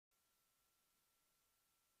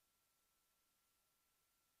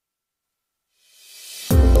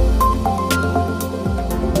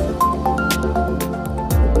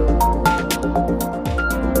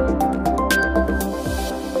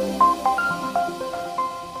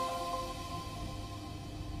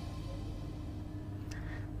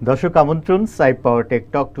দর্শক আমন্ত্রণ সাইপ পাওয়ার take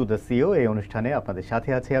talk to the CO এই অনুষ্ঠানে আপনাদের সাথে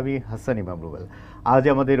আছে আমি হাসান ইমাম রুবেল। আজ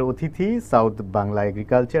আমাদের অতিথি south Bangla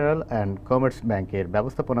agricultural and commerce ব্যাংকের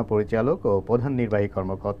ব্যবস্থাপনা পরিচালক ও প্রধান নির্বাহী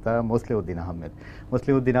কর্মকর্তা মোসলেহ উদ্দিন আহমেদ।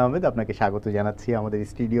 মোসলেহ উদ্দিন আহমেদ, আপনাকে স্বাগত জানাচ্ছি আমাদের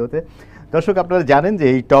স্টুডিওতে। দর্শক, আপনারা জানেন যে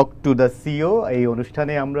এই টক টু দ্য সিও এই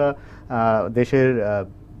অনুষ্ঠানে আমরা দেশের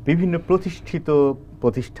বিভিন্ন প্রতিষ্ঠিত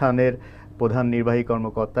প্রতিষ্ঠানের প্রধান নির্বাহী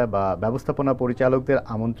কর্মকর্তা বা ব্যবস্থাপনা পরিচালকদের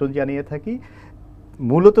আমন্ত্রণ জানিয়ে থাকি।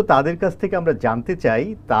 মূলত তাদের কাছ থেকে আমরা জানতে চাই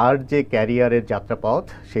তার যে ক্যারিয়ারের যাত্রাপথ,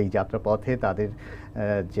 সেই যাত্রাপথে তাদের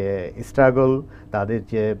যে স্ট্রাগল, তাদের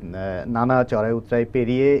যে নানা চড়াই উতরাই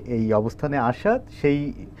পেরিয়ে এই অবস্থানে আসা, সেই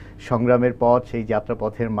সংগ্রামের পথ, সেই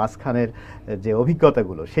যাত্রাপথের মাঝখানের যে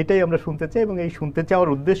অভিজ্ঞতাগুলো, সেটাই আমরা শুনতে চাই। এবং এই শুনতে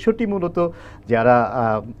চাওয়ার উদ্দেশ্যটি মূলত যারা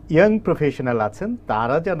ইয়াং প্রফেশনাল আছেন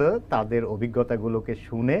তারা যেন তাদের অভিজ্ঞতাগুলোকে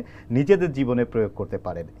শুনে নিজেদের জীবনে প্রয়োগ করতে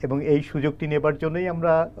পারেন, এবং এই সুযোগটি নেবার জন্যই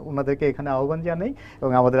আমরা ওনাদেরকে এখানে আহ্বান জানাই।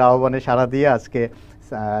 এবং আমাদের আহ্বানে সাড়া দিয়ে আজকে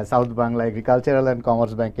south Bangla agricultural and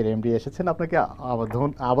commerce ব্যাংকের এমডি এসেছেন। আপনাকে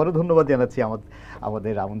আবারও ধন্যবাদ জানাচ্ছি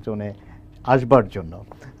আমাদের আমন্ত্রণে আসবার জন্য।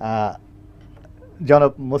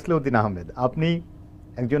 জনাব মোসলেহ উদ্দিন আহমেদ, আপনি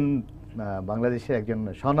একজন বাংলাদেশের একজন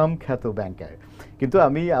স্বনামখ্যাত ব্যাংকার, কিন্তু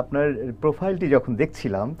আমি আপনার প্রোফাইলটি যখন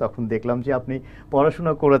দেখছিলাম তখন দেখলাম যে আপনি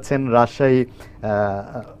পড়াশোনা করেছেন রাজশাহী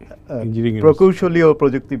প্রকৌশলী ও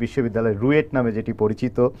প্রযুক্তি বিশ্ববিদ্যালয়, রুয়েট নামে যেটি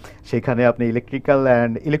পরিচিত। সেখানে আপনি ইলেকট্রিক্যাল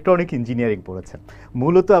অ্যান্ড ইলেকট্রনিক ইঞ্জিনিয়ারিং পড়েছেন।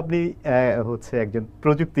 মূলত আপনি হচ্ছে একজন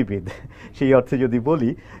প্রযুক্তিবিদ। সেই অর্থে যদি বলি,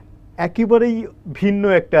 একেবারেই ভিন্ন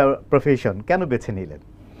একটা প্রফেশন কেন বেছে নিলেন?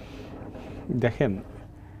 দেখেন,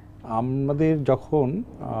 আমাদের যখন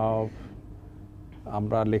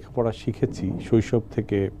আমরা লেখাপড়া শিখেছি, শৈশব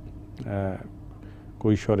থেকে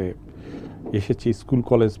কৈশোরে এসেছি, স্কুল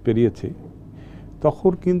কলেজ পেরিয়েছি,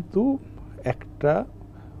 তখন কিন্তু একটা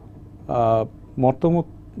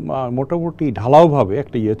মোটামুটি ঢালাওভাবে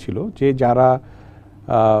একটা ইয়ে ছিল যে যারা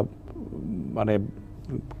মানে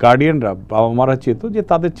গার্ডিয়ানরা, বাবা মারা চেত যে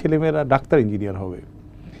তাদের ছেলেমেয়েরা ডাক্তার ইঞ্জিনিয়ার হবে,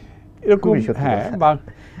 এরকম। হ্যাঁ,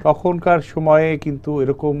 তখনকার সময়ে কিন্তু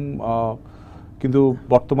এরকম, কিন্তু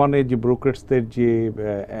বর্তমানে যে ব্রোকারেজদের যে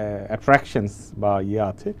অ্যাট্রাকশনস বা ইয়ে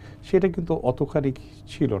আছে, সেটা কিন্তু অতখানি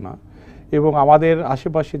ছিল না। এবং আমাদের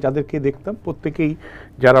আশেপাশে যাদেরকে দেখতাম প্রত্যেকেই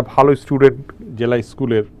যারা ভালো স্টুডেন্ট জেলা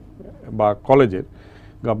স্কুলের বা কলেজের,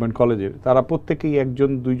 গভর্নমেন্ট কলেজের, তারা প্রত্যেকেই একজন,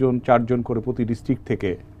 দুইজন, চারজন করে প্রতি ডিস্ট্রিক্ট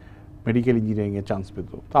থেকে মেডিকেল ইঞ্জিনিয়ারিংয়ে চান্স পেত।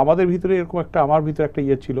 তো আমাদের ভিতরে এরকম আমার ভিতরে একটা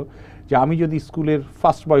ইয়ে ছিল যে আমি যদি স্কুলের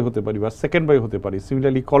ফার্স্ট বয় হতে পারি বা সেকেন্ড বয় হতে পারি,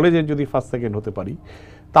 সিমিলারলি কলেজের যদি ফার্স্ট সেকেন্ড হতে পারি,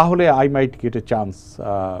 তাহলে I might get A chance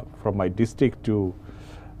from my district to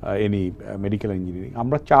any medical engineering.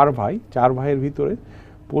 আমরা চার ভাইয়ের ভিতরে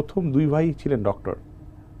প্রথম 2 ভাই ছিলেন ডক্টর।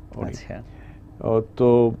 তো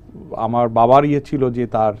আমার বাবার ইয়ে ছিল যে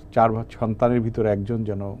তার 4 সন্তানের ভিতরে একজন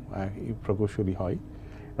যেন প্রকৌশলী হয়।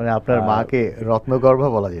 মানে আপনার মাকে রত্নগর্ভা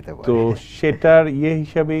বলা যেতে পারে। তো সেটার ইয়ে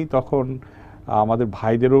হিসাবেই তখন আমাদের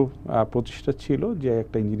ভাইদেরও প্রচেষ্টা ছিল যে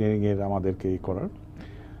একটা ইঞ্জিনিয়ারিংয়ের আমাদেরকে করার।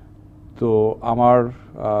 তো আমার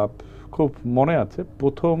খুব মনে আছে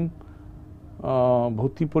প্রথম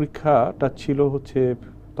ভর্তি পরীক্ষাটা ছিল হচ্ছে,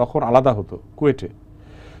 তখন আলাদা হতো কুয়েটে।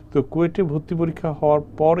 তো কুয়েটে ভর্তি পরীক্ষা হওয়ার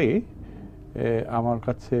পরে আমার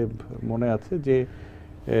কাছে মনে আছে যে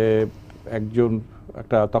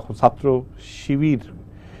একটা তখন ছাত্র শিবির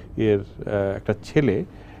এর একটা ছেলে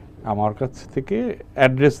আমার কাছ থেকে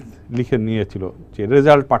অ্যাড্রেস লিখে নিয়েছিল যে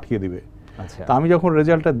রেজাল্ট পাঠিয়ে দিবে। তা আমি যখন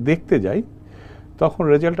রেজাল্টটা দেখতে যাই, তখন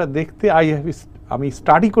রেজাল্টটা দেখতে আমি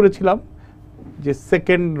স্টাডি করেছিলাম যে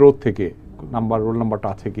সেকেন্ড রো থেকে রোল নাম্বারটা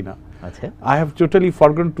আছে কিনা। I have totally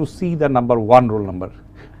forgotten two C the number 1 roll number.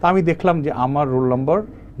 তা আমি দেখলাম যে আমার রোল নাম্বার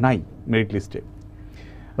নাই মেরিট লিস্টে।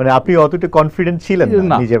 মানে আপনি অতটা কনফিডেন্ট ছিলেন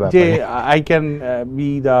না যে I can be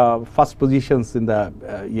the first positions in the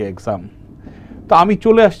exam. তো আমি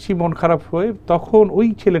চলে আসছি মন খারাপ হয়ে। তখন ওই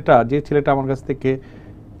যে ছেলেটা আমার কাছ থেকে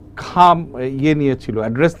নিয়েছিল,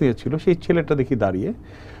 অ্যাড্রেস নিয়েছিল, সেই ছেলেটা দেখি দাঁড়িয়ে।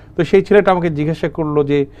 তো সেই ছেলেটা আমাকে জিজ্ঞাসা করলো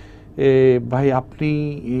যে ভাই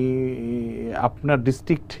আপনার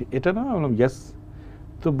ডিস্ট্রিক্ট এটা না? আমি বললাম ইয়েস।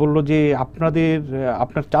 তো বললো যে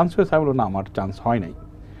আপনার চান্স হয়েছে? আমি বললাম না, আমার চান্স হয় নাই।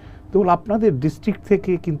 তো আপনাদের ডিস্ট্রিক্ট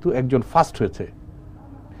থেকে কিন্তু একজন ফার্স্ট হয়েছে।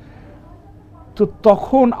 তো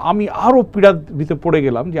তখন আমি আরো পীড়ার ভিতরে পড়ে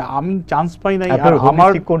গেলাম যে আমি চান্স পাই নাই।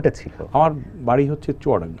 আমার কোনটা ছিল? আমার বাড়ি হচ্ছে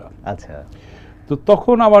চুয়াডাঙ্গা। আচ্ছা। তো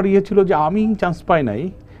তখন আমার ইয়ে ছিল যে আমি চান্স পাই নাই,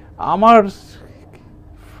 আমার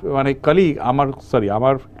মানে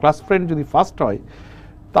আমার ক্লাস ফ্রেন্ড যদি ফার্স্ট হয়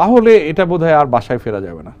তাহলে এটা বোধহয় আর বাসায় ফেরা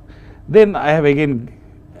যাবে না। Then I have again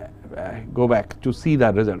go back to C the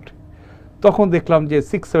result. তখন দেখলাম যে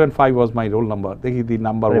 675 ওয়াজ মাই রোল নাম্বার। দেখি দি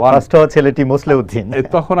নাম্বার 1 ফার্স্ট হওয়া ছেলেটি মোসলেহ উদ্দিন।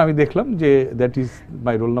 তখন আমি দেখলাম যে that is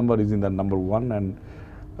my roll number is in the number 1 and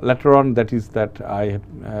later on that is that I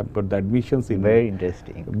have got the admissions in very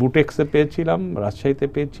interesting বুটেক্সে পেয়েছিলাম, রাজশাহীতে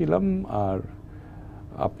পেয়েছিলাম, আর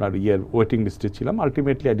আপনার ওয়েটিং লিস্টে ছিলাম।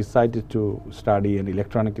 Ultimately I decided to study in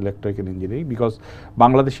electrical engineering because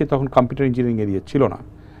বাংলাদেশে তখন computer engineering area ছিল না,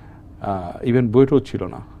 ইভেন বুয়েটও ছিল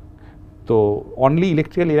না। তো অনলি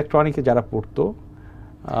ইলেকট্রনিকে যারা পড়তো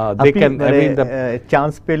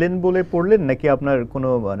চান্স পেলেন বলে পড়লেন নাকি আপনার কোনো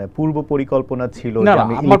মানে পূর্ব পরিকল্পনা ছিল?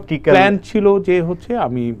 আমার প্ল্যান ছিল যে হচ্ছে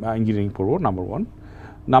আমি ইঞ্জিনিয়ারিং পড়বো, নাম্বার 1।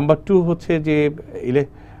 নাম্বার 2 হচ্ছে যে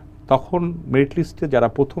তখন মেরিট লিস্টে যারা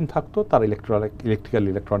প্রথম থাকতো তারা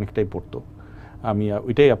ইলেকট্রনিকটাই পড়তো। আমি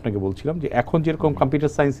ওইটাই আপনাকে বলছিলাম যে এখন যেরকম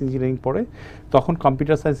কম্পিউটার সায়েন্স ইঞ্জিনিয়ারিং পড়ে, তখন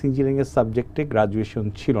কম্পিউটার সায়েন্স ইঞ্জিনিয়ারিংয়ের সাবজেক্টে গ্রাজুয়েশন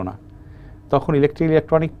ছিল না। তখন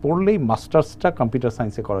ইলেকট্রনিক পড়লেই মাস্টার্সটা কম্পিউটার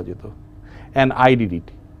সায়েন্সে করা যেত, অ্যান্ড আই ডিড ইট।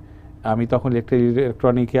 আমি তখন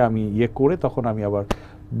ইলেকট্রনিকে আমি করে তখন আমি আবার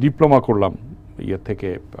ডিপ্লোমা করলাম থেকে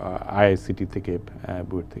আইআইসিটি থেকে,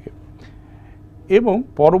 বুয়েট থেকে। এবং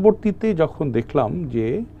পরবর্তীতে যখন দেখলাম যে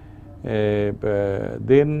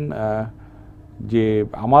দেন যে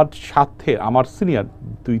আমার সাথে আমার সিনিয়র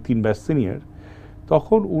 2-3 ব্যাচ সিনিয়র,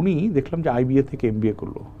 তখন উনি দেখলাম যে আইবিএ থেকে এমবিএ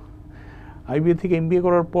করলো। আইবিএ থেকে এমবিএ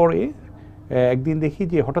করার পরে একদিন দেখি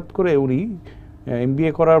যে হঠাৎ করে উনি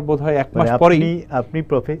এমবিএ করার বোধহয় 1 মাস পরেই আপনি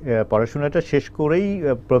পড়াশোনাটা শেষ করেই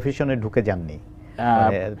প্রফেশনে ঢুকে যাননি,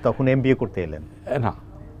 তখন এমবিএ করতে এলেন? না,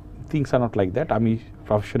 things are not like that. আমি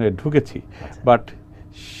প্রফেশনে ঢুকেছি, বাট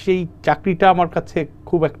সেই চাকরিটা আমার কাছে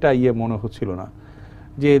খুব একটা মনে হচ্ছিল না,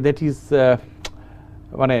 যে দ্যাট ইজ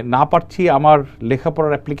মানে না পারছি আমার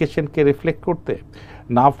লেখাপড়ার অ্যাপ্লিকেশনকে রিফ্লেক্ট করতে,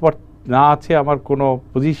 না আছে আমার কোনো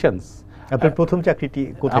পজিশনস। আপনার প্রথম চাকরিটি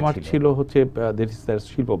কোথায় ছিল? আমার ছিল হচ্ছে দ্যাট ইজ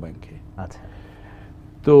শিল্প ব্যাংকে। আচ্ছা।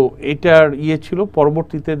 তো এটার ছিল।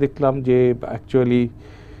 পরবর্তীতে দেখলাম যে অ্যাকচুয়ালি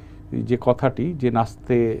যে কথাটি যে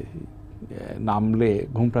নাচতে নামলে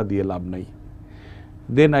ঘুমটা দিয়ে লাভ নাই।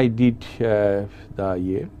 Then I did the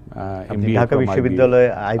MBA Dhaka বিশ্ববিদ্যালয়ে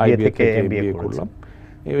আইবিএ থেকে এমবিএ করলাম।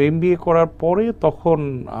 এমবিএ করার পরে তখন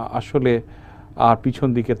আসলে আর পিছন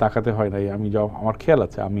দিকে তাকাতে হয় নাই। আমার খেয়াল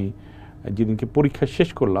আছে আমি যেদিনকে পরীক্ষা শেষ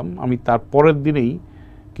করলাম, আমি তার পরের দিনেই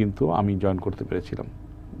কিন্তু আমি জয়েন করতে পেরেছিলাম,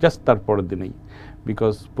 জাস্ট তার পরের দিনেই,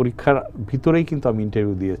 বিকজ পরীক্ষার ভিতরেই কিন্তু আমি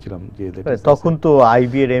ইন্টারভিউ দিয়েছিলাম। যে তখন তো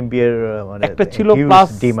আইবি এর এমবিএ এর মানে একটা ছিল, প্লাস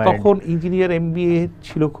তখন ইঞ্জিনিয়ার এমবিএ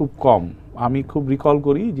ছিল খুব কম। আমি খুব রিকল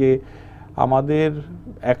করি যে আমাদের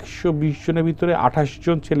 120 জনের ভিতরে 28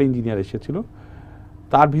 জন ছেলে ইঞ্জিনিয়ার এসেছিল,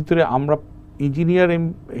 তার ভিতরে আমরা ইঞ্জিনিয়ার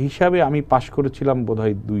হিসাবে আমি পাশ করেছিলাম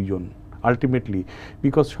বোধহয় 2 জন আলটিমেটলি,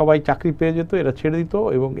 বিকজ সবাই চাকরি পেয়ে যেত, এরা ছেড়ে দিত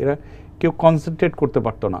এবং এরা কেউ কনসেন্ট্রেট করতে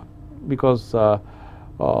পারতো না। বিকজ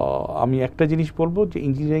আমি একটা জিনিস বলবো যে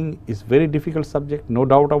engineering is very difficult subject, no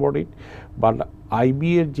doubt about it, but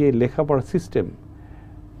IB এর যে লেখাপড়া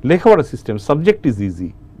system subject is easy,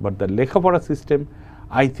 but the লেখাপড়া system,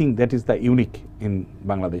 I think that is the unique in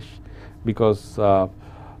Bangladesh, because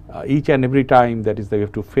each and every time that is that you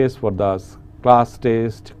have to face for the class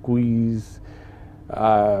test, quiz,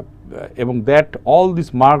 এবং that all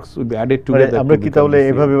these marks will be added together. আমরা কি তাহলে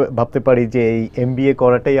এভাবে ভাবতে পারি যে এই MBA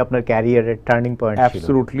করাটাই আপনার ক্যারিয়ারের টার্নিং পয়েন্ট ছিল?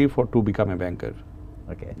 Absolutely, for to become a banker.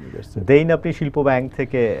 ওকে। দেন আপনি শিল্প ব্যাংক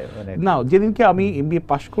থেকে না, যেদিনকে আমি এমবিএ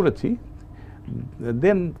পাশ করেছি,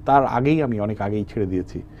 দেন তার আগেই আমি অনেক আগেই ছেড়ে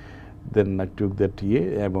দিয়েছি। দেন আই টুক দ্যাট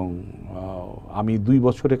এবং আমি 2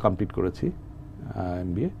 বছরে কমপ্লিট করেছি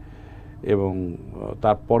এমবিএ, এবং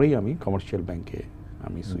তারপরেই আমি কমার্শিয়াল ব্যাংকে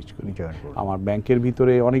আমি সুইচ করি। আমার ব্যাংকের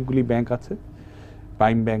ভিতরে অনেকগুলি ব্যাংক আছে,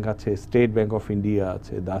 প্রাইম ব্যাংক আছে, স্টেট ব্যাংক অফ ইন্ডিয়া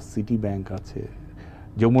আছে, দ্য সিটি ব্যাংক আছে,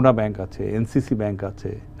 যমুনা ব্যাংক আছে, এনসিসি ব্যাংক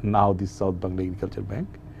আছে, নাও this south Bangla agriculture bank.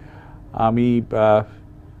 আমি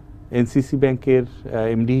এনসিসি ব্যাংকের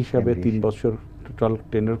এমডি হিসাবে 3 বছর টোটাল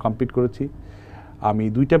টেন্ডার কমপ্লিট করেছি। আমি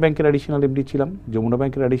 2টা ব্যাংকের অ্যাডিশনাল এমডি ছিলাম, যমুনা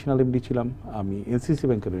ব্যাংকের অ্যাডিশনাল এমডি ছিলাম, আমি এনসিসি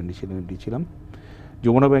ব্যাংকের অ্যাডিশনাল এমডি ছিলাম,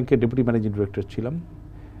 যমুনা ব্যাংকের ডেপুটি ম্যানেজিং ডিরেক্টর ছিলাম।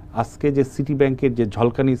 আজকে যে সিটি ব্যাংকের যে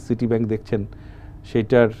ঝলকানি সিটি ব্যাংক দেখছেন,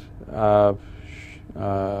 সেটার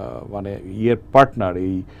মানে পার্টনার,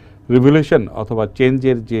 এই রিভলিউশন অথবা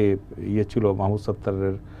চেঞ্জের যে ছিল, মাহমুদ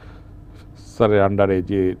সত্তারের স্যারের আন্ডারে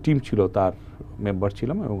যে টিম ছিল তার মেম্বার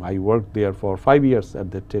ছিলাম, এবং I work there for 5 years at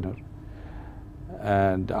that টেনার।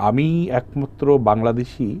 And আমি একমাত্র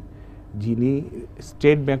বাংলাদেশি যিনি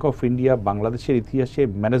স্টেট ব্যাংক অফ ইন্ডিয়া বাংলাদেশের ইতিহাসে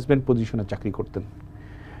ম্যানেজমেন্ট পজিশনে চাকরি করতেন।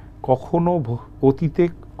 অতীতে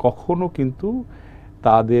কখনো কিন্তু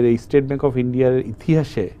তাদের এই স্টেট ব্যাংক অফ ইন্ডিয়ার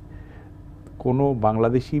ইতিহাসে কোনো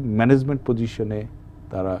বাংলাদেশি ম্যানেজমেন্ট পজিশনে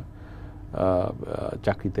তারা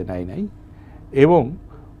চাকরিতে নেয় নাই, এবং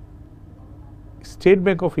স্টেট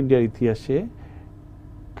ব্যাংক অফ ইন্ডিয়ার ইতিহাসে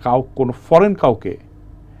কোনো ফরেন কাউকে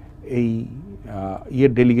এই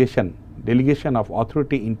delegation of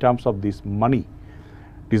authority in terms of this money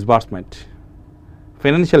disbursement,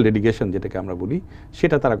 financial dedication যেটাকে আমরা বলি,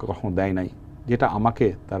 সেটা তারা কখনো দেয় নাই, যেটা আমাকে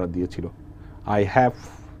তারা দিয়েছিল। I have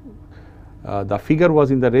the figure was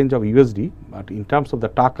in the range of USD, but in terms of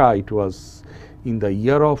the Taka, it was in the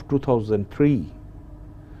year of 2003,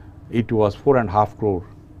 it was 4.5 crore.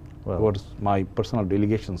 Wow. Towards my personal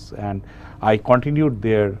delegations, and I continued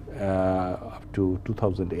there up to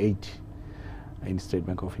 2008 in State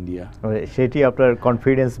Bank of India. সেটি আপনার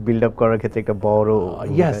confidence build up করার ক্ষেত্রে একটা বড়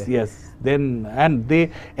Yes. Then, and they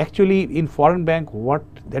actually in foreign bank, what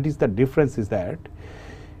that is the difference is that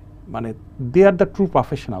মানে দে are the true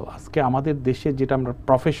professional. আজকে আমাদের দেশে যেটা আমরা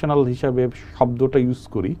প্রফেশনাল হিসাবে শব্দটা ইউজ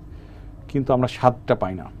করি, কিন্তু আমরা স্বাদটা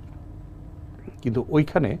পাই না। কিন্তু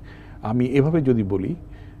ওইখানে আমি এভাবে যদি বলি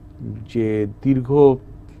যে দীর্ঘ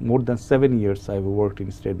more than 7 years I have worked in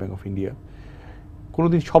state bank of India,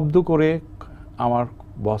 কোনোদিন শব্দ করে আমার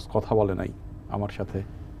বস কথা বলে নাই আমার সাথে।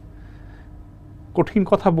 কঠিন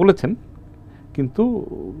কথা বলেছেন, কিন্তু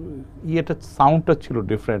ইয়েটা সাউন্ডটা ছিল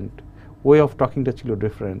ডিফারেন্ট, ওয়ে অফ টকিংটা ছিল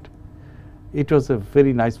different. It was a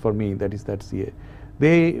very nice for me, that is that CA.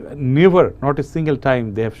 They never, not a single time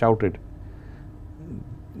they have shouted.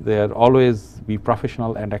 They are always be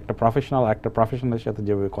professional, and একটা প্রফেশনালের সাথে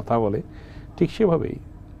যেভাবে কথা বলে ঠিক সেভাবেই।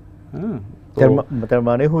 তার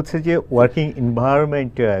মানে হচ্ছে যে ওয়ার্কিং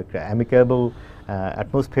এনভায়রনমেন্ট, একটা অ্যামিকেবল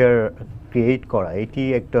অ্যাটমসফিয়ার ক্রিয়েট করা, এটি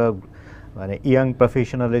একটা মানে ইয়াং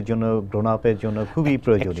প্রফেশনালের জন্য, গ্রোন আপের জন্য খুবই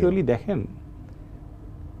প্রয়োজনীয়। অ্যাকচুয়ালি দেখেন,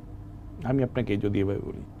 আমি আপনাকে যদি এভাবে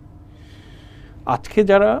বলি, আজকে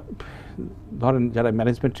যারা ধরেন যারা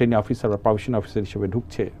ম্যানেজমেন্ট ট্রেনিং অফিসার বা প্রফেশনাল অফিসার হিসেবে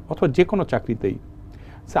ঢুকছে, অথবা যে কোনো চাকরিতেই,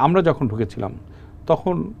 আমরা যখন ঢুকেছিলাম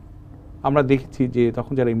তখন আমরা দেখেছি যে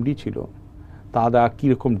তখন যারা এমডি ছিল তারা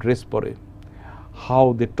কীরকম ড্রেস পরে, how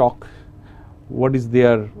they talk, what is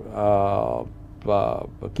there,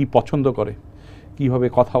 কী পছন্দ করে, কীভাবে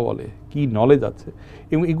কথা বলে, কী নলেজ আছে,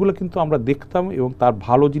 এবং এগুলো কিন্তু আমরা দেখতাম এবং তার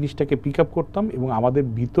ভালো জিনিসটাকে পিক আপ করতাম, এবং আমাদের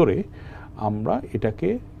ভিতরে আমরা এটাকে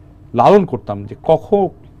লালন করতাম যে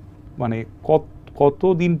মানে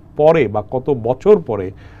কতদিন পরে বা কত বছর পরে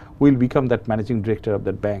will become that managing director of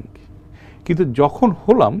that bank. কিন্তু যখন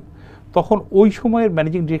হলাম তখন ওই সময়ের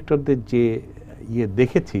ম্যানেজিং ডিরেক্টরদের যে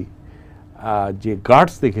দেখেছি, যে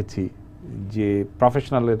গার্ডস দেখেছি, যে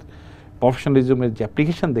প্রফেশনালিজমের যে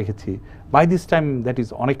অ্যাপ্লিকেশন দেখেছি, by this time that is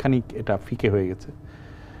অনেকখানি এটা ফিকে হয়ে গেছে।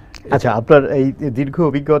 আচ্ছা, আপনার এই দীর্ঘ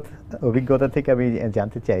অভিজ্ঞতা থেকে আমি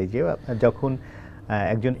জানতে চাই যে যখন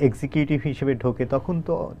একজন এক্সিকিউটিভ হিসেবে ঢোকে তখন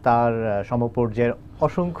তো তার সমপর্যায়ের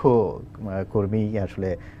অসংখ্য কর্মী আসলে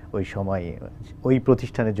ওই সময় ওই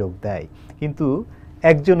প্রতিষ্ঠানে যোগ দেয়, কিন্তু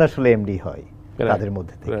একজন আসলে এমডি হয় তাদের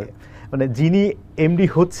মধ্যে থেকে। মানে যিনি এমডি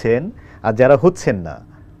হচ্ছেন আর যারা হচ্ছেন না,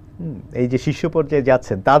 এই যে শীর্ষ পর্যায়ে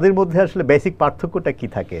যাচ্ছেন, তাদের মধ্যে আসলে বেসিক পার্থক্যটা কি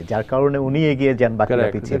থাকে যার কারণে উনি এগিয়ে যান বাকিরা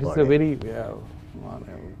পিছিয়ে পড়ে? It's a very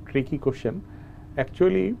tricky question.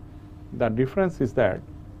 Actually, the difference is that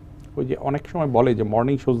ওই যে অনেক সময় বলে যে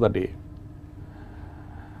morning shows the day.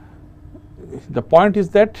 The point is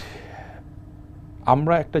that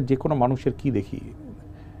আমরা একটা যে কোনো মানুষের কি দেখি,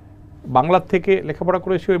 বাংলার থেকে লেখাপড়া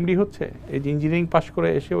করে এসেও এমডি হচ্ছে, এই যে ইঞ্জিনিয়ারিং পাস করে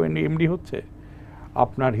এসেও এমডি হচ্ছে,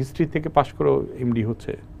 আপনার হিস্ট্রি থেকে পাস করেও এমডি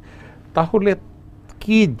হচ্ছে। তাহলে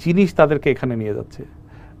কি জিনিস তাদেরকে এখানে নিয়ে যাচ্ছে?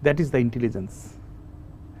 That is the intelligence.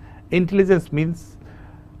 Intelligence means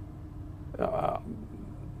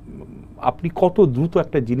আপনি কত দ্রুত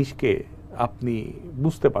একটা জিনিসকে আপনি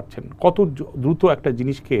বুঝতে পারছেন, কত দ্রুত একটা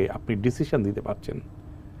জিনিসকে আপনি ডিসিশন দিতে পারছেন,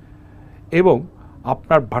 এবং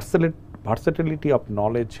আপনার ভার্সেটিলিটি অফ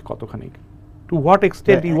নলেজ কতখানি, two what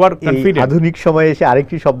extent you are confident. আধুনিক সময়ে এসে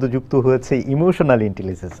আরেকটি শব্দ যুক্ত হয়েছে, ইমোশনাল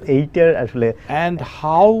ইন্টেলিজেন্স। এইটার আসলে and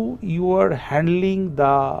how you R handling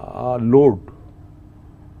the load,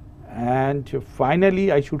 and finally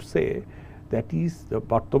I should say that is the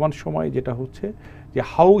বর্তমান সময়ে যেটা হচ্ছে যে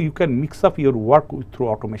how you can mix up your work through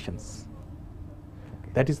অটোমেশনস।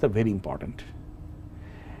 That is the very important,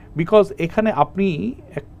 because এখানে আপনি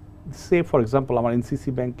সে for example আমার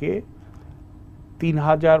NCC ব্যাংকে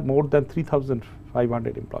 3,000 more than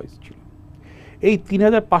 3,500 employees ছিল। এই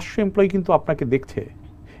 3,500 এমপ্লয়ি কিন্তু আপনাকে দেখছে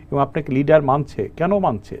এবং আপনাকে লিডার মানছে। কেন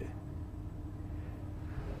মানছে?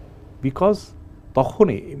 বিকজ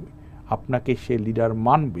তখনই আপনাকে সে লিডার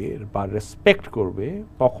মানবে বা রেসপেক্ট করবে,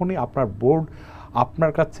 তখনই আপনার বোর্ড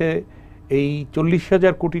আপনার কাছে এই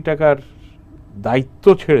 40,000 কোটি টাকার দায়িত্ব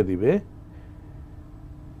ছেড়ে দিবে,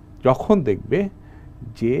 যখন দেখবে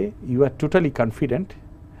যে you R totally confident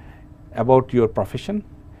about your profession,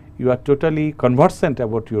 you are totally conversant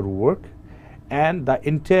about your work, and the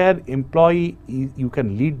entire employee you can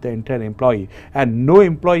lead the entire employee, and no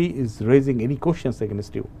employee is raising any questions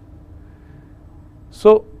against you. So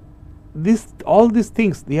all these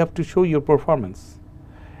things, they have to show your performance,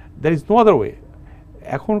 there is no other way.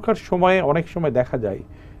 এখনকার সময়ে অনেক সময় দেখা যায়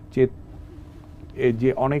যে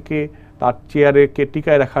অনেকে তার চেয়ারকে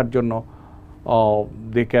টিকায় রাখার জন্য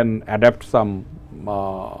they can adapt some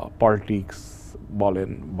politics বলেন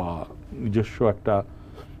বা নিজস্ব একটা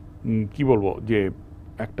কি বলবো যে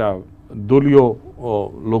একটা দলীয়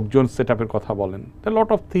লোকজন সেট আপের কথা বলেন, লট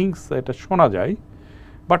অফ থিংস এটা শোনা যায়,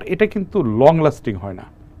 বাট এটা কিন্তু লং লাস্টিং হয় না।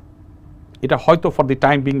 এটা হয়তো for the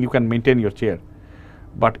time being you can maintain your chair,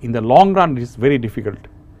 but in the long run it is very difficult,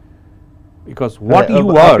 because what you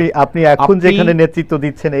আর, আপনি এখন যেখানে নেতৃত্ব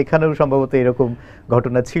দিচ্ছেন এখানেও সম্ভবত এরকম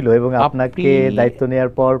ঘটনা ছিল এবং আপনাকে দায়িত্ব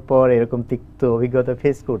নেওয়ার পর পর এরকম তিক্ত অভিজ্ঞতা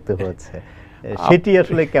ফেস করতে হয়েছে, সেটি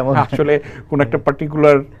আসলে কেমন? আসলে কোন একটা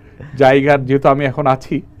পার্টিকুলার জায়গার যেহেতু আমি এখন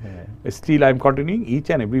আছি, still I am continuing each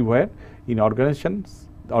and everywhere in organisations.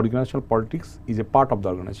 Organisational politics is a part of the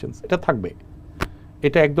organisations, এটা থাকবে।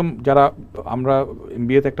 এটা একদম যারা আমরা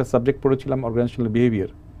এমবিএতে একটা সাবজেক্ট পড়েছিলাম অর্গানাইজেশনাল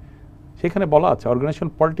বিহেভিয়ার, সেখানে বলা আছে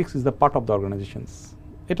organisational politics is the part of the organisations,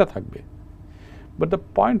 এটা থাকবে। বাট দ্য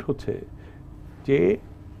পয়েন্ট হচ্ছে যে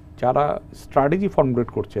যারা স্ট্র্যাটেজি ফর্মুলেট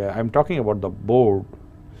করছে, I am talking about the board,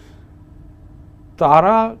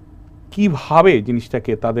 তারা কিভাবে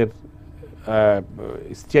জিনিসটাকে তাদের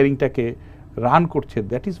স্টিয়ারিংটাকে রান করছে,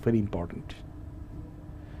 দ্যাট ইজ ভেরি ইম্পর্টেন্ট।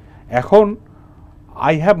 এখন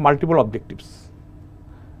I have multiple objectives.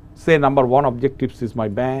 Say number 1 objectives is my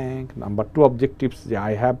bank, number 2 objectives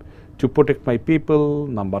I have to protect my people,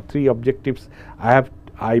 number 3 objectives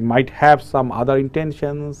I might have some other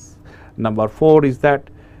intentions, number 4 is that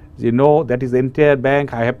that is the entire bank,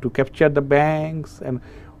 I have to capture the banks. And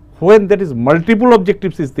when there is multiple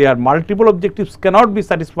objectives is there, multiple objectives cannot be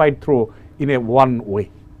satisfied through in a one way.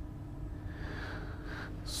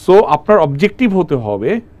 So আপনার objective হতে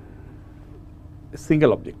হবে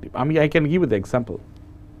single objective. I can give you the example.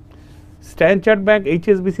 Standard chartered bank,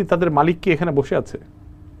 HSBC, তাদের মালিক কি এখানে বসে আছে?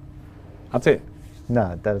 না,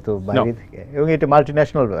 তারা তো বাইরে থেকে, এবং এটা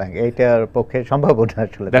মাল্টিন্যাশনাল ব্যাংক, এটার পক্ষে সম্ভব না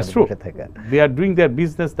আসলে বসে থাকা। They are doing their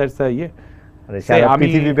business, that's a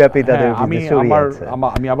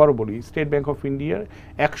আমি আবারও বলি, স্টেট ব্যাংক অফ ইন্ডিয়ার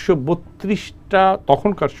 132টা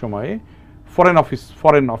তখনকার সময়ে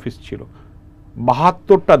ফরেন অফিস ছিল,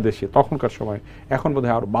 72টা দেশে তখনকার সময়, এখন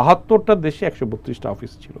বোধহয় আরো 72টা দেশে 132টা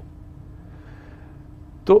অফিস ছিল।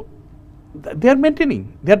 তো দে আর maintaining,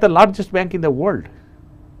 they are the largest bank in the world.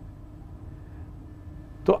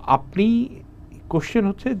 তো আপনি কোশ্চেন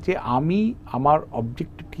হচ্ছে যে আমি আমার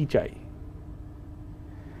অবজেক্টিভ কি চাই,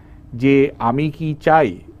 যে আমি কি চাই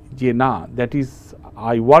যে না, that is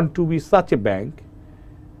I want to B such a bank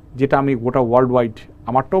যেটা আমি গোটা ওয়ার্ল্ড ওয়াইড,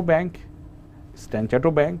 আমারটাও bank,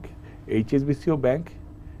 স্ট্যান্ডার্ডও bank, HSBCও bank,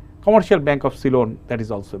 commercial bank of Ceylon, that is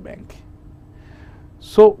also bank.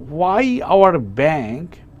 So Y hour bank,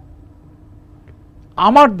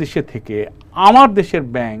 আমার দেশে থেকে আমার দেশের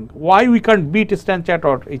bank, why we can't bit standard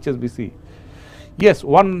or HSBC? Yes,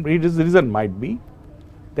 one reason might be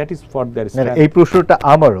that is for their standard. এই প্রশ্নটা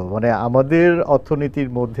আমারও, মানে আমাদের অর্থনীতির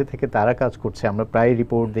মধ্যে থেকে তারা কাজ করছে, আমরা প্রায়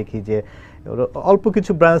রিপোর্ট দেখি যে অল্প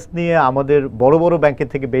কিছু ব্রাঞ্চ নিয়ে আমাদের বড় বড় ব্যাংকের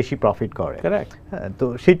থেকে বেশি প্রফিট করে। তো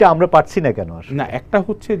সেটা আমরা পাচ্ছি না কেন? না, একটা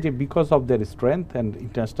হচ্ছে যে because of their strength and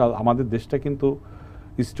international, আমাদের দেশটা কিন্তু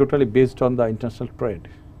is totally based on the international trade.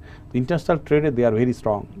 International ট্রেডে দে are very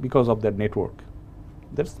strong because of their network,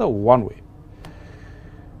 that's the one way.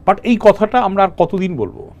 But এই কথাটা আমরা আর কতদিন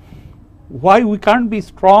বলবো? Why we can't be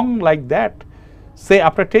strong like that, say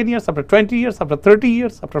after 10 years, after 20 years, after 30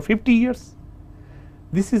 years, after 50 years?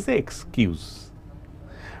 This is the excuse.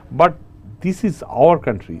 But this is our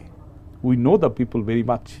country. We know the people very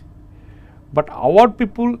much. But our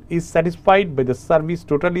people is satisfied by the service,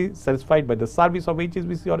 totally satisfied by the service of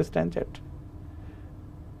HSBC or Standard.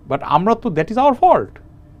 But আমরা তো, that is our fault.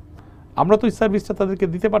 আমরা তো এই সার্ভিসটা তাদেরকে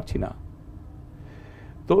দিতে পারছি না।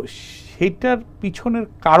 তো সেটার পিছনের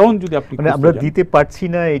কারণ যদি আপনি, মানে আমরা দিতে পারছি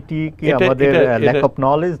না, এটি কি আমাদের ল্যাক অফ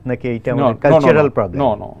নলেজ নাকি এটা আমাদের cultural problem?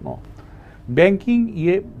 No,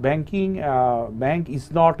 bank is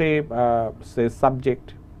not a say subject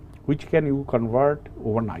which can you convert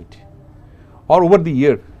overnight or over the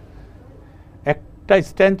year. একটা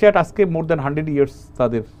স্ট্যান্ডার্ড আজকে মোর দ্যান 100 ইয়ার্স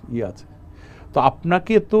তাদের আছে। তো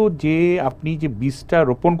আপনাকে তো যে আপনি যে বীজটা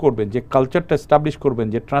রোপণ করবেন, যে কালচারটা এস্টাবলিশ করবেন,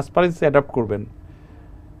 যে ট্রান্সপারেন্সি অ্যাডাপ্ট করবেন,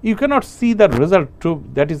 you cannot see the result to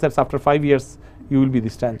that is that after 5 years you will be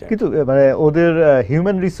the standard. কিন্তু মানে ওদের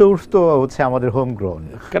হিউম্যান রিসোর্স তো হচ্ছে আমাদের হোম গ্রোন।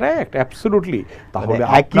 Correct, absolutely. তাহলে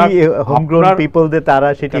একই হোম গ্রোন পিপল দে তারা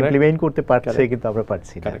সেটা ইমপ্লিমেন্ট করতে পারছে, কিন্তু আমরা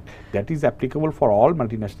পারছি না। Correct, that is applicable for all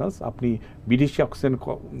মাল্টিন্যাশনালস। আপনি বিদেশি অক্সিজেন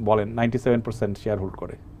বলেন 97% শেয়ার হোল্ড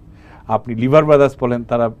করে, আপনি লিভার ব্রাদার্স বলেন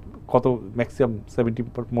তারা কত maximum 70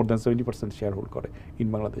 more than 70% share hold করে ইন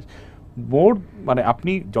বাংলাদেশ। মোর মানে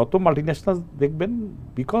আপনি যত মাল্টিন্যাশনাল দেখবেন,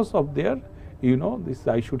 because of their this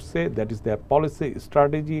I should say that is their policy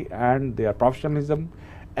strategy and there professionalism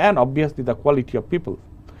and obviously the quality of people.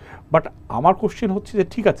 But আমার question হচ্ছে যে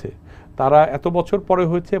ঠিক আছে, তারা এত বছর পরে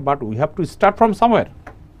হয়েছে, but we have to start from somewhere.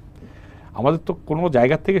 আমাদের তো কোনো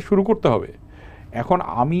জায়গা থেকে শুরু করতে হবে। এখন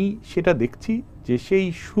আমি সেটা দেখছি যে সেই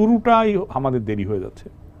শুরুটাই আমাদের দেরি হয়ে যাচ্ছে।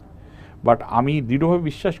 বাট আমি দৃঢ়ভাবে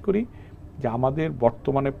বিশ্বাস করি যে আমাদের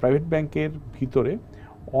বর্তমানে প্রাইভেট ব্যাংকের ভিতরে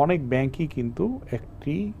অনেক ব্যাংকই কিন্তু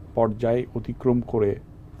একটি পর্যায়ে অতিক্রম করে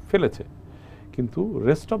ফেলেছে, কিন্তু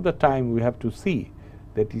rest of the time we have to see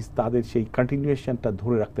that is তাদের সেই কন্টিনিউয়েশনটা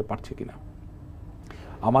ধরে রাখতে পারছে কিনা।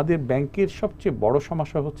 আমাদের ব্যাংকের সবচেয়ে বড়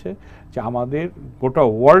সমস্যা হচ্ছে যে আমাদের গোটা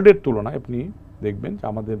ওয়ার্ল্ডের তুলনায় আপনি দেখবেন যে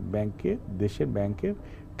আমাদের ব্যাংকে, দেশের ব্যাংকের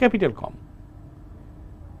ক্যাপিটাল কম।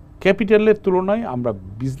 ক্যাপিটালের তুলনায় আমরা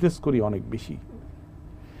বিজনেস করি অনেক বেশি।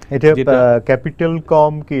 এটা ক্যাপিটাল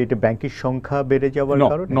কম কি এটা ব্যাংকের সংখ্যা বেড়ে যাওয়ার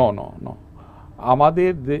কারণে? নো,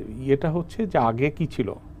 আমাদের এটা হচ্ছে যে আগে কি ছিল,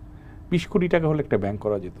 20 কোটি টাকা হলে একটা ব্যাংক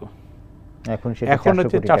করা যেত, এখন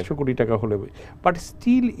হচ্ছে 400 কোটি টাকা হলে, but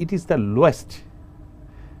still it is the lowest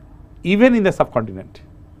even in the subcontinent.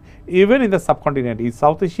 এই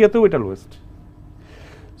সাউথ এশিয়াতেও এটা লোয়েস্ট।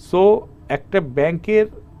 সো একটা ব্যাংকের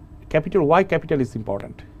capital, Y capital is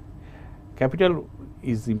important? Capital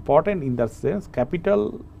is important in the sense capital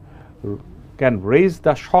can raise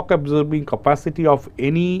the shock absorbing capacity of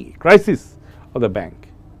any crisis of the bank.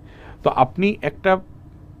 তো আপনি একটা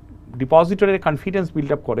ডিপোজিটরের confidence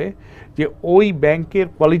build up করে যে ওই ব্যাংকের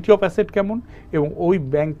কোয়ালিটি অফ অ্যাসেট কেমন এবং ওই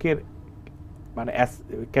ব্যাংকের মানে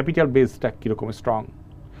ক্যাপিটাল বেসটা কীরকম স্ট্রং,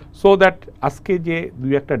 সো দ্যাট আজকে যে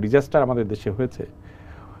দুই একটা ডিজাস্টার আমাদের দেশে হয়েছে,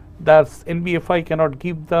 the NBFI cannot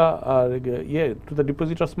give the to the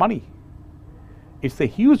depositors money. It's a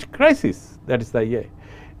huge crisis, that is the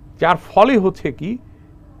যার ফলে হচ্ছে কি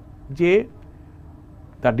যে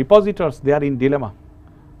the ডিপোজিটরস they R in dilemma,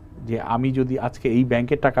 যে আমি যদি আজকে এই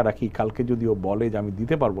ব্যাংকে টাকা রাখি, কালকে যদি ও বলে যে আমি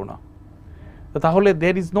দিতে পারবো না, তাহলে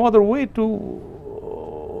there is no other way to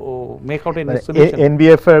make out a solution.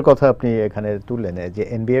 NBF এর কথা আপনি এখানে তুললেন, যে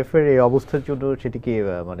NBF এর এই অবস্থার জন্য সেটি কি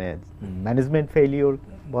মানে ম্যানেজমেন্ট ফেলিওর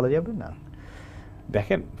বলা যাবে না?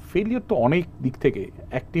 দেখেন, ফেলিয়ার তো অনেক দিক থেকে।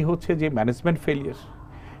 একটি হচ্ছে যে ম্যানেজমেন্ট ফেলিয়ার,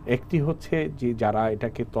 একটি হচ্ছে যে যারা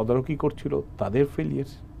এটাকে তদারকি করছিল তাদের ফেলিয়ার,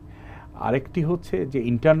 আরেকটি হচ্ছে যে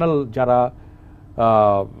ইন্টারনাল যারা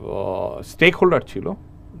স্টেক হোল্ডার ছিল,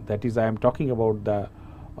 that is I am talking about the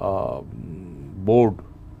board,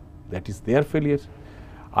 that is there failure.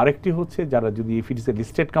 আরেকটি হচ্ছে যারা যদি if it is a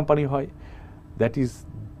listed company হয়, দ্যাট ইজ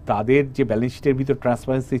তাদের যে ব্যালেন্স শিটের ভিতর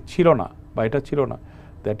ট্রান্সপারেন্সি ছিল না বা এটা ছিল না,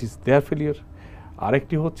 দ্যাট ইজ দেয়ার ফেলিয়ার।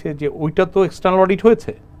 আরেকটি হচ্ছে যে ওইটা তো এক্সটার্নাল অডিট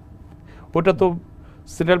হয়েছে, ওটা তো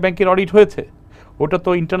সেন্ট্রাল ব্যাংকের অডিট হয়েছে, ওটা তো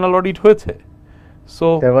ইন্টারনাল অডিট হয়েছে। সো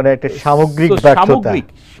একটা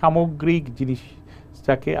সামগ্রিক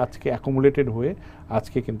জিনিসটাকে আজকে অ্যাকুমুলেটেড হয়ে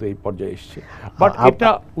আজকে কিন্তু এই পর্যায়ে এসছে। বাট এটা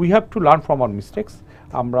we have to learn from our mistakes.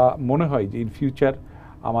 আমরা মনে হয় যে ইন ফিউচার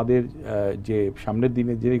আমাদের যে সামনের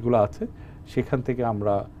দিনে যেগুলো আছে সেখান থেকে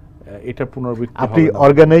আমরা এটা পুনরাবৃত্তি। আপনি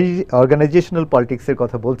অর্গানাইজেশনাল পলিটিক্সের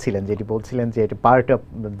কথা বলছিলেন, যেটি বলছিলেন যে এটা পার্ট অফ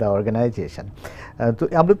দ্য অর্গানাইজেশন। তো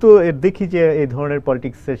আমরা তো দেখি যে এই ধরনের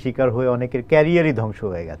পলিটিক্সের শিকার হয়ে অনেকের ক্যারিয়ারই ধ্বংস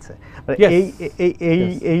হয়ে গেছে।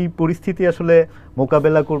 এই পরিস্থিতি আসলে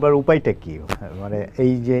মোকাবেলা করবার উপায়টা কি? মানে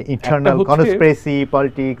এই যে ইন্টারনাল কনস্পিরেসি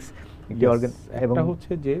পলিটিক্স, একটা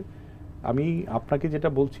হচ্ছে যে আমি আপনাকে যেটা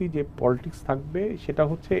বলছি যে পলিটিক্স থাকবে সেটা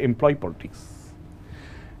হচ্ছে এমপ্লয়ি পলিটিক্স,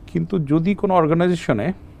 কিন্তু যদি কোনো অর্গানাইজেশনে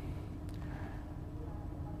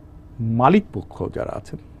মালিক পক্ষ যারা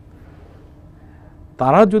আছেন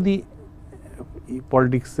তারা যদি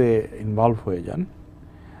পলিটিক্সে ইনভলভ হয়ে যান,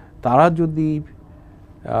 তারা যদি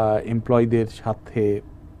এমপ্লয়ীদের সাথে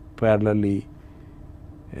প্যারালালি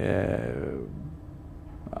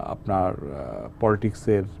আপনার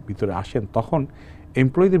পলিটিক্সের ভিতরে আসেন, তখন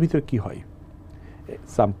এমপ্লয়ীদের ভিতরে কি হয়,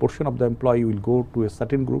 সাম portion of the employee will go to a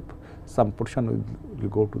certain group, some portion will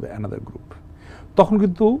go to the another group. তখন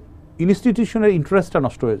কিন্তু ইনস্টিটিউশনের ইন্টারেস্টটা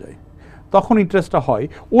নষ্ট হয়ে যায়। তখন ইন্টারেস্টটা হয়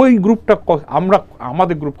ওই গ্রুপটা,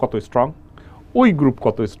 আমাদের গ্রুপ কত স্ট্রং, ওই গ্রুপ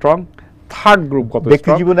কত স্ট্রং, থার্ড গ্রুপ কত স্ট্রং।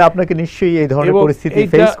 ব্যক্তি জীবনে আপনাকে নিশ্চয়ই এই ধরনের পরিস্থিতি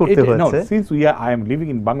ফেস করতে হয়েছে। Since I am living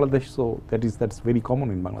in Bangladesh, so that's very common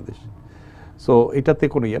in Bangladesh. So এটাতে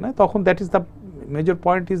কোনো ইয়ে না। তখন that is the major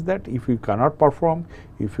point is that if you cannot perform,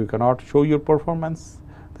 if you cannot show your performance,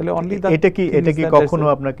 তাহলে অনলি দ্যাট। এটা কি কখনো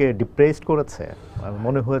আপনাকে ডিপ্রেসড করেছে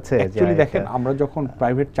মনে হয়েছে? অ্যাকচুয়ালি দেখেন, আমরা যখন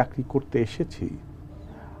প্রাইভেট চাকরি করতে এসেছি,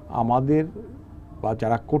 আমাদের বা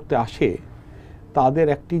যারা করতে আসে তাদের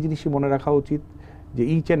একটি জিনিসই মনে রাখা উচিত যে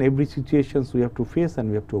each and every situations we have to face and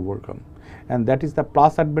we have to overcome, and that is the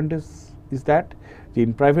plus advantage is that in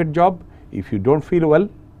private job, if you don't feel well,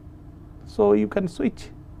 so you can switch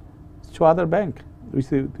to other bank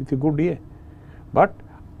with a good year. But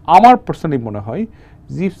আমার personally মনে হয়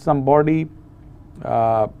if somebody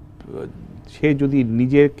সে যদি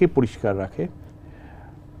নিজেকে পরিষ্কার রাখে,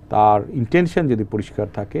 তার intention যদি পরিষ্কার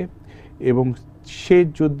থাকে, এবং সে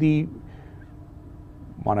যদি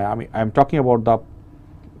মানে I am talking about the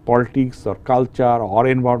politics or culture or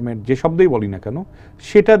environment, যে শব্দই বলি না কেন,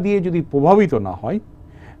 সেটা দিয়ে যদি প্রভাবিত না হয়,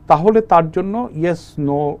 তাহলে তার জন্য ইয়েস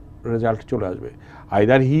নো রেজাল্ট চলে আসবে।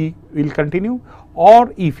 Either he will continue, or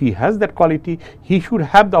if he has that quality, he should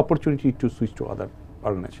have the opportunity to switch to other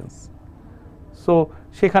organisations. So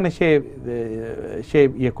সেখানে সে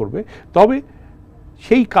ইয়ে করবে। তবে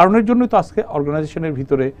সেই কারণের জন্যই তো আজকে অর্গানাইজেশনের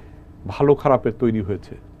ভিতরে ভালো খারাপের তৈরি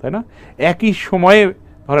হয়েছে, তাই না? একই সময়ে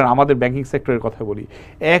ধরেন আমাদের ব্যাংকিং সেক্টরের কথা বলি,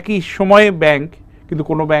 একই সময়ে ব্যাংক, কিন্তু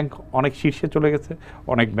কোনো ব্যাংক অনেক শীর্ষে চলে গেছে,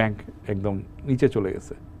 অনেক ব্যাংক একদম নিচে চলে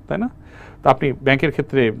গেছে, তাই না? তো আপনি ব্যাংকের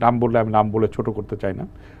ক্ষেত্রে নাম বললে আমি নাম বলে ছোট করতে চাই না।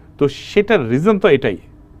 তো সেটার রিজন তো এটাই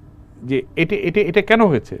যে এটা কেন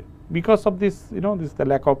হয়েছে, because of this this the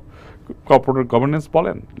lack of corporate governance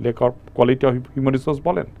বলেন, lack of quality of human resource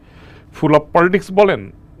বলেন, ফুল অফ পলিটিক্স বলেন,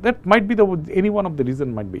 that might be the any one of the reason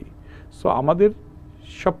might be. So আমাদের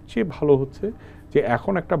সবচেয়ে ভালো হচ্ছে যে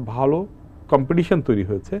এখন একটা ভালো কম্পিটিশন তৈরি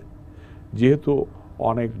হয়েছে, যেহেতু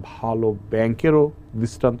অনেক ভালো ব্যাংকেরও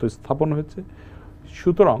দৃষ্টান্ত স্থাপন হয়েছে।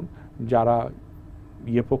 সুতরাং যারা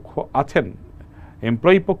ইয়ে পক্ষ আছেন,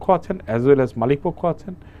 এমপ্লয়ি পক্ষ আছেন অ্যাজ ওয়েল অ্যাজ মালিক পক্ষ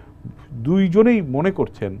আছেন, দুইজনেই মনে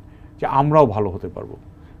করছেন যে আমরাও ভালো হতে পারবো।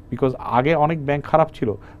 বিকজ আগে অনেক ব্যাংক খারাপ ছিল,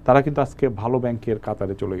 তারা কিন্তু আজকে ভালো ব্যাংকের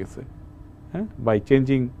কাতারে চলে গেছে, হ্যাঁ, by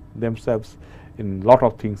changing themselves in lot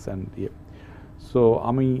of things and ইয়ে। সো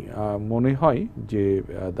আমি মনে হয় যে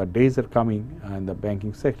the days are coming in the banking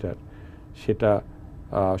sector, সেটা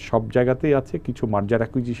সব জায়গাতেই আছে। কিছু মার্জার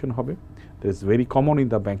অ্যাকুইজিশন হবে, that is very common in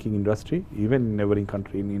the banking industry, even in neighbouring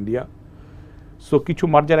country in India. So কিছু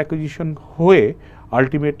মার্জার অ্যাকুইজিশন হয়ে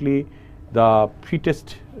ultimately the fittest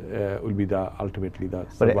will be the ultimately the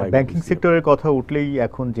banking সেক্টরের কথা উঠলেই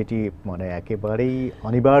এখন যেটি মানে একেবারেই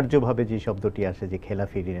অনিবার্যভাবে যে শব্দটি আসে যে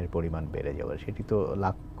খেলাফি ঋণের পরিমাণ বেড়ে যাওয়া, সেটি তো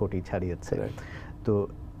লাখ কোটি ছাড়িয়েছে। তো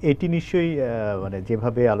এটি নিশ্চয়ই মানে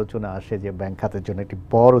যেভাবে আলোচনা আসে যে ব্যাংক খাতের জন্য একটি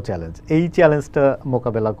বড় চ্যালেঞ্জ, এই চ্যালেঞ্জটা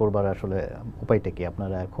মোকাবেলা করবার আসলে উপায়টা কি?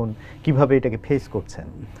 আপনারা এখন কিভাবে এটাকে ফেস করছেন?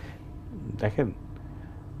 দেখেন,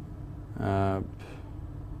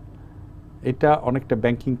 এটা অনেকটা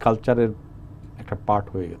ব্যাংকিং কালচারের একটা পার্ট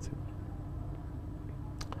হয়ে গেছে।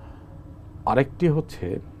 আরেকটি হচ্ছে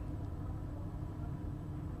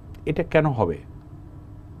এটা কেন হবে,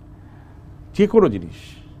 যে কোনো জিনিস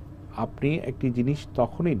আপনি একটি জিনিস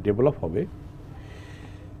তখনই ডেভেলপ হবে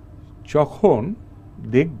যখন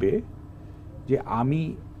দেখবে যে আমি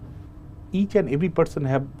each and every person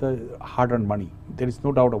have the hard earn money, there is no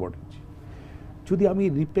doubt about it. যদি আমি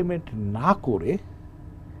রিপেমেন্ট না করে,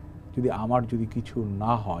 যদি আমার যদি কিছু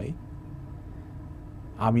না হয়,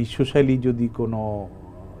 আমি সোশ্যালি যদি কোনো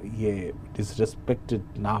ইয়ে ডিসরেসপেক্টেড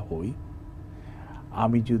না হই,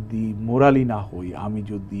 আমি যদি মোরালি না হই, আমি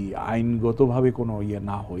যদি আইনগতভাবে কোনো ইয়ে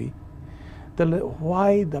না হই, তাহলে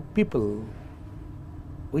why the people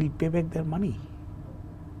will pay back দেয়ার মানি?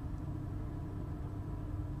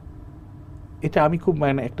 এটা আমি খুব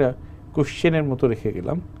মানে একটা কোশ্চেনের মতো রেখে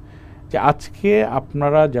গেলাম যে আজকে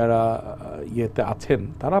আপনারা যারা ইয়েতে আছেন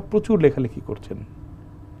তারা প্রচুর লেখালেখি করছেন।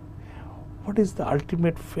 What is the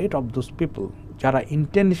ultimate fate of those people যারা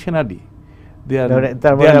intentionally they are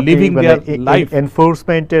living their life?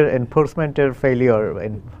 enforcemental failure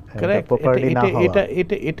in property না হওয়া,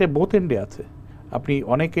 এটা both এন্ডে আছে। আপনি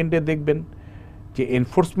অনেক এন্ডে দেখবেন যে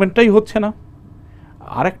এনফোর্সমেন্টটাই হচ্ছে না,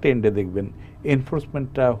 আরেকটা এন্ডে দেখবেন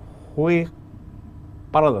এনফোর্সমেন্টটা হয়ে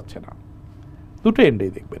পারা যাচ্ছে না। দুটো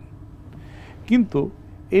এন্ডেই দেখবেন। কিন্তু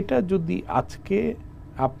এটা যদি আজকে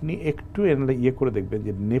আপনি একটু ইয়ে করে দেখবেন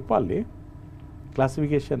যে নেপালে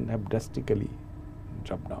classification have drastically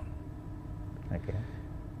drop down.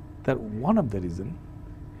 তার ওয়ান অফ দ্য রিজন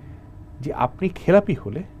যে আপনি খেলাপি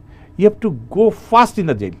হলে you have to go fast in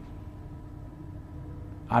the jail,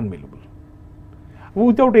 আনমেলেবল,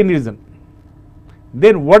 without any reason.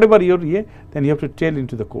 Then what ever your ইয়ে, দেন you have to tell in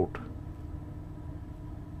to the court,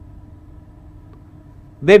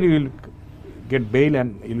 then you will get bail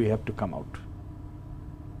and you will have to come out.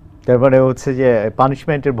 তার মানে হচ্ছে যে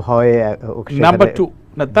পানিশমেন্টের ভয়ে number 2,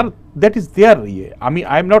 that is their ইয়ে।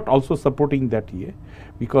 I am not also supporting that ইয়ে,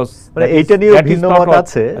 because এইটা নিয়ে ভিন্ন মত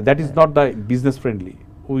আছে। That is not the business friendly.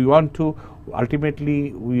 We want to ultimately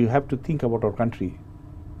we have to think about our country.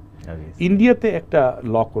 ইন্ডিয়াতে একটা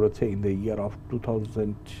ল করেছে in the year of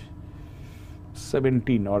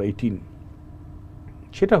 2017 or 18,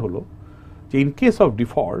 সেটা হলো যে in case of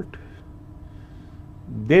default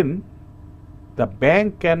then the bank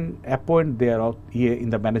can appoint there in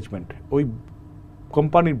the management, ওই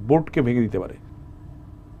কোম্পানির বোর্ডকে ভেঙে দিতে পারে।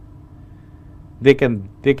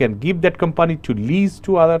 they can give that company to lease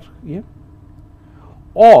to other,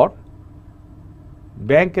 or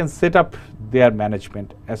bank can set up their management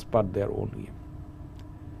as per their own.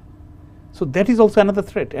 So that is also another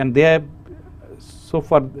threat, and they have so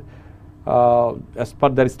far as per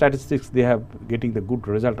their statistics they have getting the good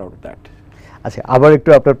result out of that. আচ্ছা, আবার একটু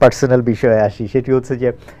আপনার personal বিষয়ে আসি। সেটি হচ্ছে যে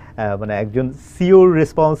মানে একজন সিওর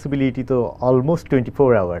রেসপন্সিবিলিটি তো অলমোস্ট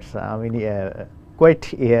 24 আওয়ার্স। আমি কোয়াইট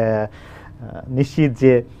নিশ্চিত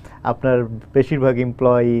যে আপনার বেশিরভাগ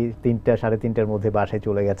এমপ্লয়ি 3টা 3:30টার মধ্যে বাসায়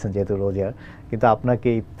চলে গেছেন যেহেতু রোজা, কিন্তু আপনাকে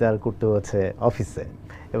ইফতার করতে হচ্ছে অফিসে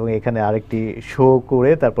এবং এখানে আরেকটি শো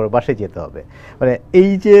করে তারপর বাসায় যেতে হবে। মানে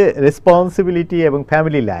এই যে রেসপন্সিবিলিটি এবং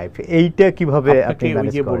ফ্যামিলি লাইফ, এইটা কিভাবে আপনি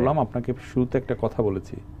ম্যানেজ করেন? বললাম আপনাকে শুরুতে একটা কথা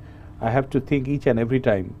বলেছি, I have to think each and every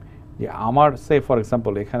time যে আমার সে ফর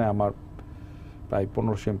এক্সাম্পল এখানে আমার প্রায়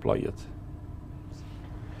 1500 এমপ্লয়ি আছে।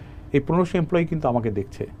 এই 1500 এমপ্লয়ি কিন্তু আমাকে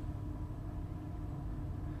দেখছে,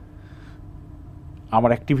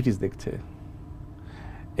 আমার অ্যাক্টিভিটিস দেখছে,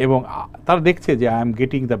 এবং তারা দেখছে যে I am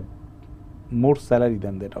getting the more salary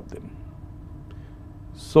than that of them.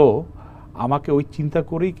 So আমাকে ওই চিন্তা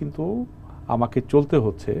করেই কিন্তু আমাকে চলতে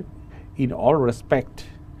হচ্ছে in all respect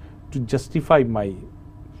to justify my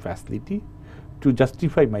facility, to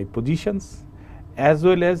justify my positions, as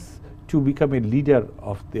well as to become a leader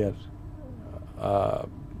of their.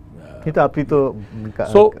 কিন্তু আপনি তো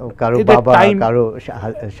কারো বাবা, কারো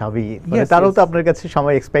স্বামী, মানে তারাও তো আপনার কাছে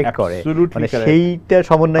সময় এক্সপেক্ট করে, মানে সেইটা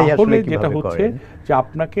সমন্বয় আসলে যেটা হচ্ছে যে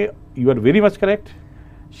আপনাকে you are very much correct.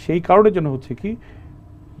 সেই কারণের জন্য হচ্ছে কি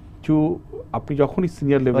আপনি যখনই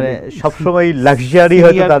সিনিয়র লেভেলে, সব সময় লাক্সারি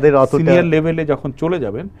হয়তো তাদের অতটা সিনিয়র লেভেলে যখন চলে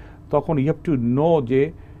যাবেন, তখন ইউ হ্যাভ টু নো যে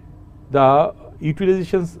the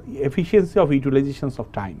ইউটিলাইজেশনস, efficiency of ইউটিলাইজেশনস of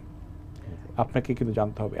time আপনাকে কিন্তু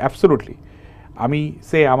জানতে হবে। অ্যাবসলিউটলি আমি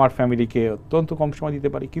আমার ফ্যামিলিকে অত্যন্ত কম সময় দিতে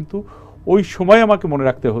পারি, কিন্তু ওই সময় আমাকে মনে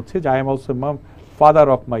রাখতে হচ্ছে যে I am also father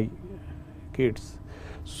of my kids.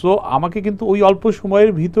 So আমাকে কিন্তু ওই অল্প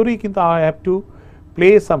সময়ের ভিতরেই কিন্তু I have to play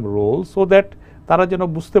some role so that তারা যেন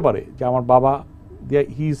বুঝতে পারে যে আমার বাবা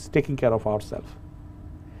he is taking care of our self.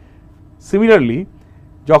 Similarly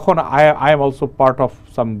যখন I am also part of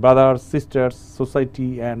some brothers, sisters, society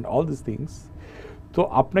and all this things, তো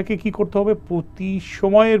আপনাকে কি করতে হবে প্রতি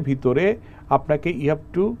সময়ের ভিতরে আপনাকে you have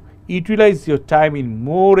to utilise your time in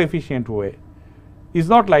more efficient way. Is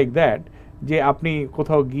not like that যে আপনি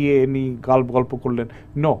কোথাও গিয়ে গল্প করলেন,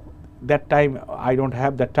 no, that time I don't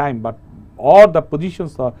have that time, but all the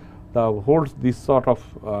positions the holds this sort of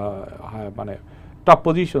মানে top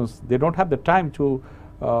positions, they don't have the time to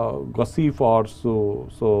gossip or so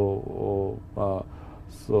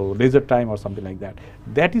leisure time or something like that.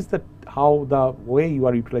 That is how the way you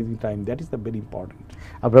are utilizing time, that is the very important.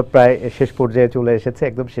 আমরা প্রায় শেষ পর্যায়ে চলে এসেছে,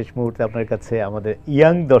 একদম শেষ মুহূর্তে আপনার কাছে আমাদের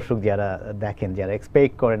ইয়াং দর্শক যারা দেখেন, যারা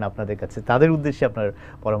এক্সপেক্ট করেন আপনাদের কাছে, তাদের উদ্দেশ্যে আপনার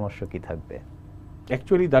পরামর্শ কি থাকবে?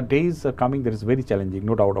 Actually the days are coming that is very challenging,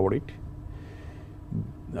 no doubt about it.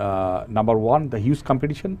 Number one, the huge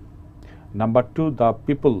competition. Number two, the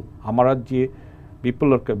people,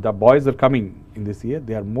 the boys are coming in this year,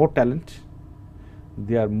 they are more talent,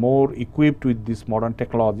 they are more equipped with these modern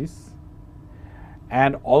technologies,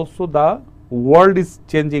 and also the world is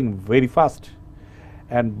changing very fast,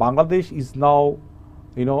 and Bangladesh is now,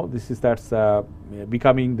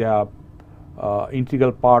 becoming the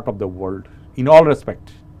integral part of the world in all respect,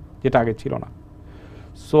 যেটা আগে ছিল না।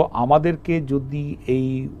 So আমাদেরকে যদি এই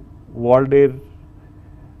ওয়ার্ল্ডের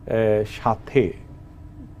সাথে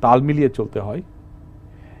তাল মিলিয়ে চলতে হয়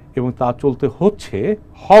এবং তা চলতে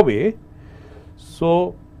হবে, সো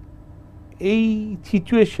এই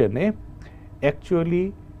সিচুয়েশনে actually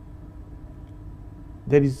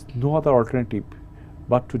there is no other alternative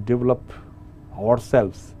but to develop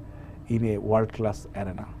ourselves in a world-class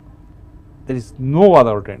arena. There is no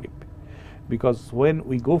other alternative, because when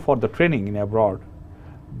we go for the training in abroad,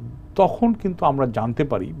 তখন কিন্তু আমরা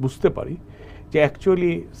বুঝতে পারি যে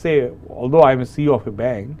actually although I M A CEO of A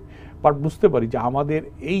bank, but বুঝতে পারি যে আমাদের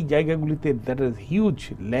এই জায়গাগুলিতে that is huge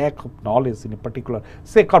lack of knowledge in a particular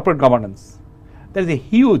corporate governance, that is a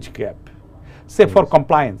huge gap, for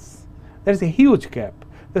compliance that is a huge gap,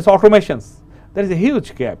 that is অটোমেশনস, that is a huge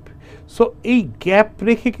gap. So এই gap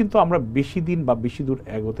রেখে কিন্তু আমরা বেশি দিন বা বেশি দূর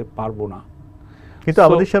এগোতে পারবো না। কিন্তু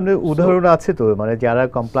আমাদের সামনে উদাহরণ আছে তো, মানে যারা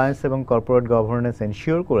কমপ্লায়েন্স এবং কর্পোরেট গভর্নেন্স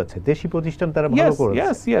এনশিওর করেছে, দেশি প্রতিষ্ঠান তারা ভালো করেছে।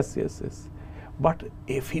 yes, বাট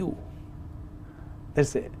এ ফিউ,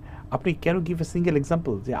 আপনি can give a single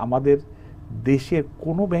example যে আমাদের দেশের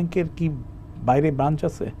কোনো ব্যাংকের কি বাইরে ব্রাঞ্চ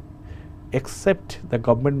আছে except the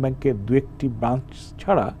government ব্যাংকের দু একটি ব্রাঞ্চ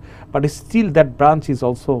ছাড়া, but still that branch is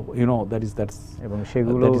also, you know, that's এবং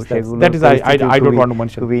সেগুলো that is I don't want to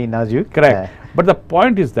mention, খুবই নাজুক। correct, but the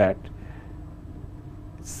point is that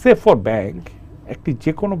say for bank একটি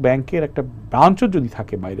যে কোনো ব্যাংকের একটা ব্রাঞ্চও যদি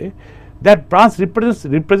থাকে বাইরে, that branch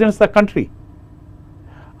represents the country।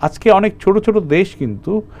 আজকে অনেক ছোট ছোট দেশ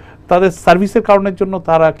কিন্তু তাদের সার্ভিসের কারণের জন্য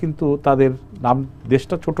তারা কিন্তু তাদের নাম,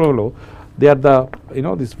 দেশটা ছোট হলো, they are the, you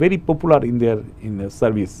know, this very popular in their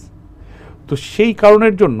service। তো সেই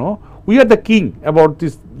কারণের জন্য we are the king about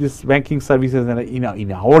this banking services in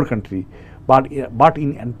our country, but in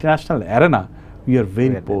international arena we are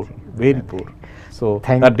very poor। So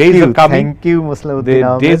the days are coming, thank you Mosleh Uddin the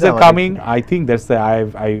Ahmed, days are coming, I think that's the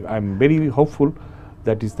I'm very hopeful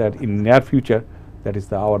that in near future that is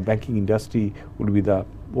our banking industry will be the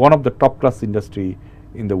one of the top class industry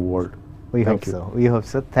in the world। We hope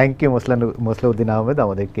so. Thank you Mosleh Uddin Ahmed,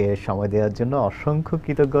 আমাদেরকে সময় দেওয়ার জন্য অসংখ্য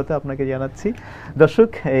কৃতজ্ঞতা আপনাকে জানাচ্ছি। দর্শক,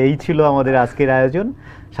 এই ছিল আমাদের আজকের আয়োজন।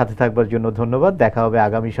 সাথে থাকবার জন্য ধন্যবাদ। দেখা হবে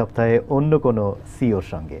আগামী সপ্তাহে অন্য কোনো সিওর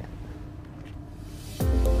সঙ্গে।